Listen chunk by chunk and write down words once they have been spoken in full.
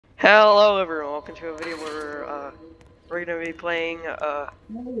Hello everyone, welcome to a video where we're gonna be playing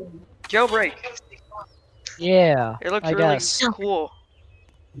Jailbreak. Yeah, It looks I really guess. cool.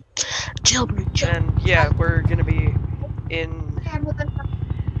 Jailbreak. And yeah, we're gonna be in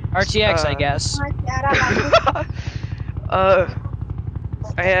RTX, I guess.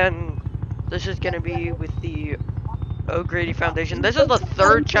 and this is gonna be with the O'Grady Foundation. This is the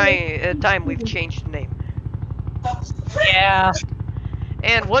third time we've changed the name. Yeah.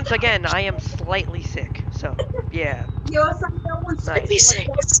 And once again, I am slightly sick, so yeah. Nice. Sick.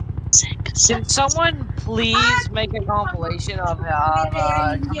 Can someone please make a compilation of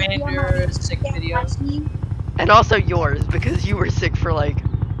Commander's sick videos? And also yours, because you were sick for like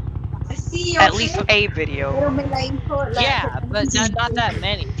at least a video. Yeah, but not that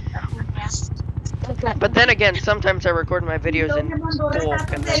many. But then again, sometimes I record my videos in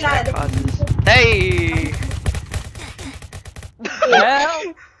bulk, and then that causes. Hey!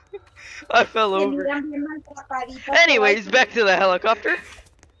 Well, I fell over. Anyways, back to the helicopter.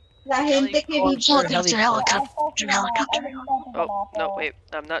 Helicopter. Oh, no, wait.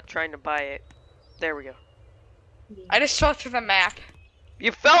 I'm not trying to buy it. There we go. I just fell through the map.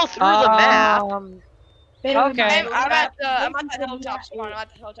 You fell through the map? Okay. I'm at the hilltop spawn.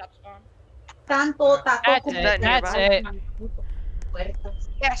 That's it.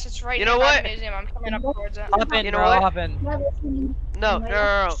 Yes, it's right You know near what? the museum. I'm coming up towards it. Hop in, You know bro, what? hop in. No.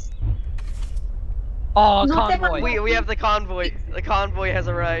 Oh, convoy. We have the convoy. The convoy has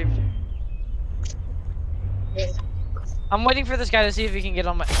arrived. I'm waiting for this guy to see if he can get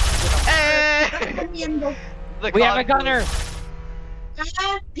on my. Hey! We have a gunner.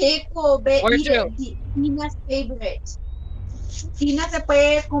 Where to? Tina's favorite. Tina se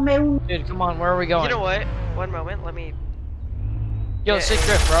puede comer un. Dude, come on, where are we going? You know what? One moment, let me Yo, sick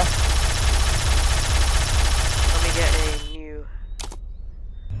drift, bro. get a new.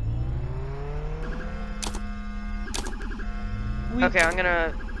 Okay, I'm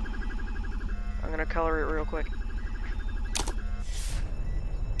gonna color it real quick.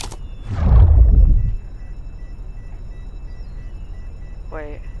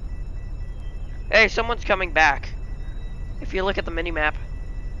 Wait. Hey, someone's coming back. If you look at the mini map.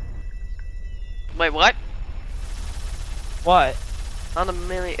 Wait, what? What? On the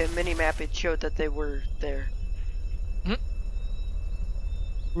mini map, it showed that they were there.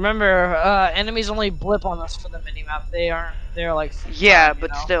 Remember, enemies only blip on us for the minimap. They're like. Yeah, you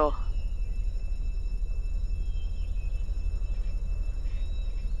but know? still.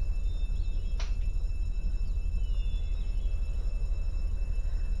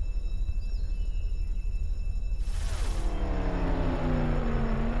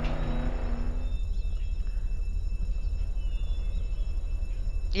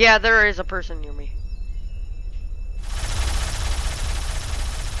 Yeah, there is a person near me.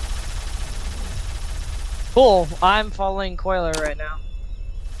 Cool. I'm following Cuyler right now.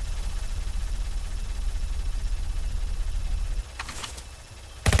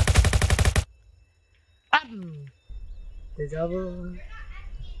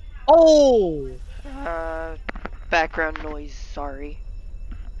 Oh! Background noise, sorry.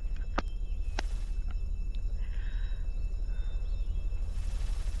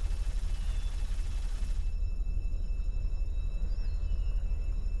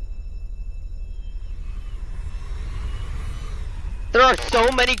 There are so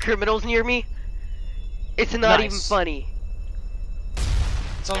many criminals near me. It's not even funny.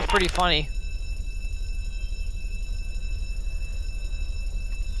 Sounds pretty funny.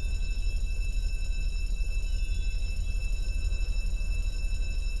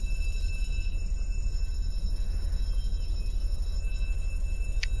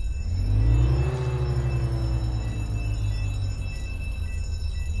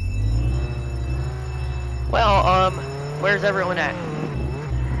 Well, where's everyone at?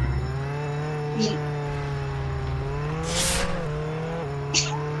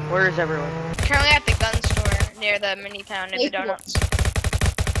 Where is everyone? Currently at the gun store near the mini town near the donuts.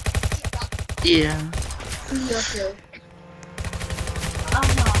 Yeah.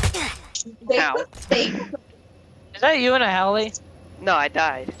 Ow. Is that you in a heli? No, I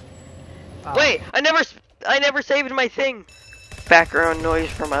died. Oh. Wait, I never saved my thing. Background noise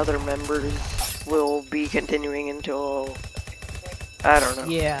from other members will be continuing until I don't know.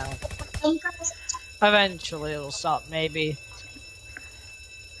 Yeah. Eventually it'll stop, maybe.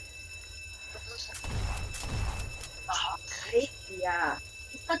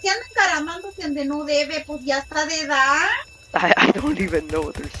 ¿Está qué anda encaramándose donde no debe? Pues ya está de edad. I don't even know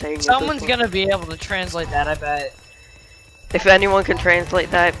what they're saying. Someone's gonna be able to translate that, I bet. If anyone can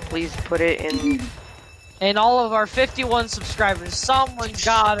translate that, please put it in And all of our 51 subscribers, someone's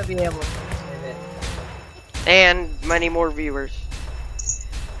gotta be able to save it. And many more viewers.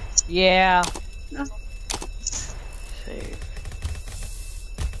 Yeah. Save.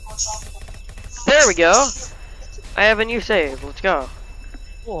 There we go. I have a new save. Let's go.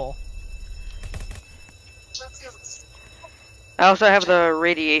 Cool. I also have the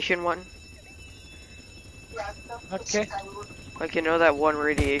radiation one. Okay. Like, you know that one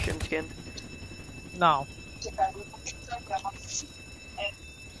radiation skin? No.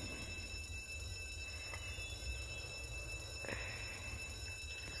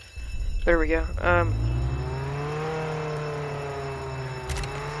 There we go.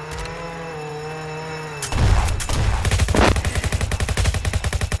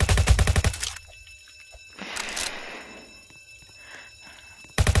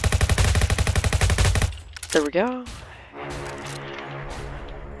 There we go.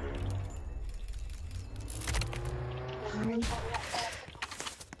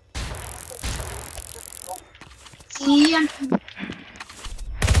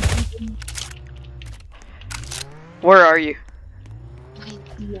 Where are you?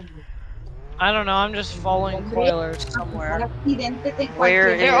 I don't know, I'm just following Cuyler somewhere.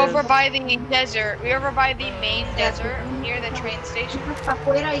 Where They're is- over by the desert. We're over by the main desert near the train station.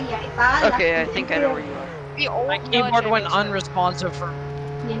 Okay, I think I know where you are. The old My keyboard military went base. unresponsive for.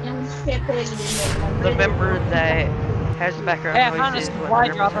 The member that has the background Hey, I found a noise is supply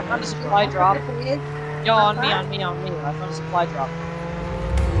 100% drop, I found a supply drop. Yo, on me. I found a supply drop.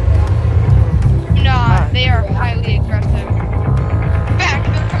 Nah, they are highly aggressive. Back,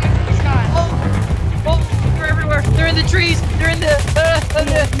 they're coming from the sky. Oh, they're everywhere. They're in the trees. They're in the.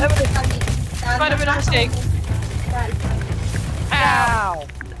 Might have been a mistake. Ow.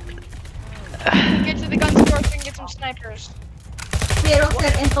 Get to the gun store so we can get some snipers. Quiero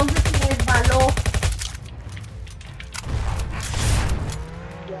ser, entonces se resbaló.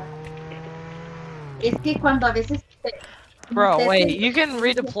 Es que cuando a veces Bro, wait, you can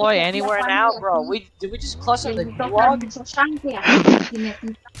redeploy anywhere now, bro. Did we just cluster the gulag?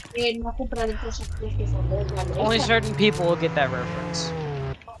 Only certain people will get that reference.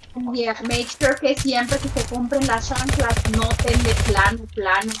 Yeah, make sure que siempre que se compren las chanclas noten de plano.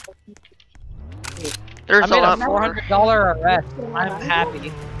 There's I a made a lot more. $400 arrest. I'm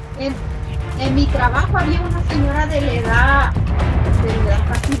happy. En mi trabajo había una señora de la edad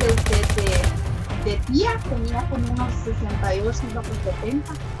casi de tía, tenía como unos 68, iba por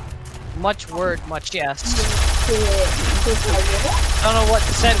 70. Much word, much yes. Se cayó. I don't know what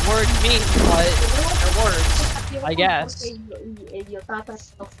said word means, but they're words. I guess. Yo estaba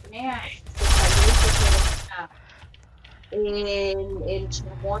tratando con ella, se cayó y se el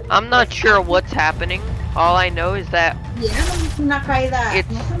chamorro. I'm not sure what's happening. All I know is that Y era una caída. it's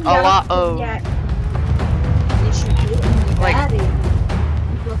no a sabía lot que of ella-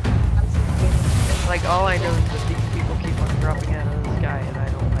 like all I know is that these people keep on dropping out of the sky, and I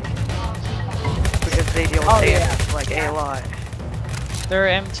don't like it because they deal with Oh, yeah. damage like a lot. They're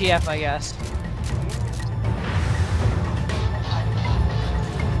MTF, I guess.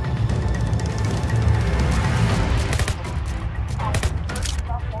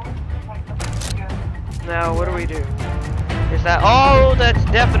 Now what do we do? Is that? Oh, that's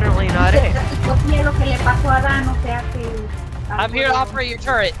definitely not it. I'm here to operate your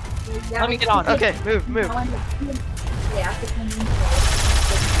turret. Let me get on. Okay, move.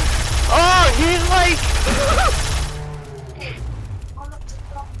 Oh, he's like.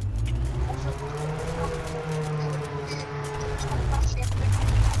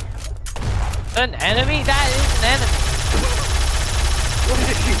 An enemy? That is an enemy. What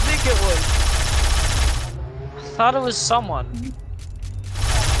did you think it was? I thought it was someone.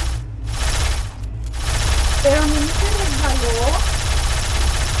 Pero no se resbaló.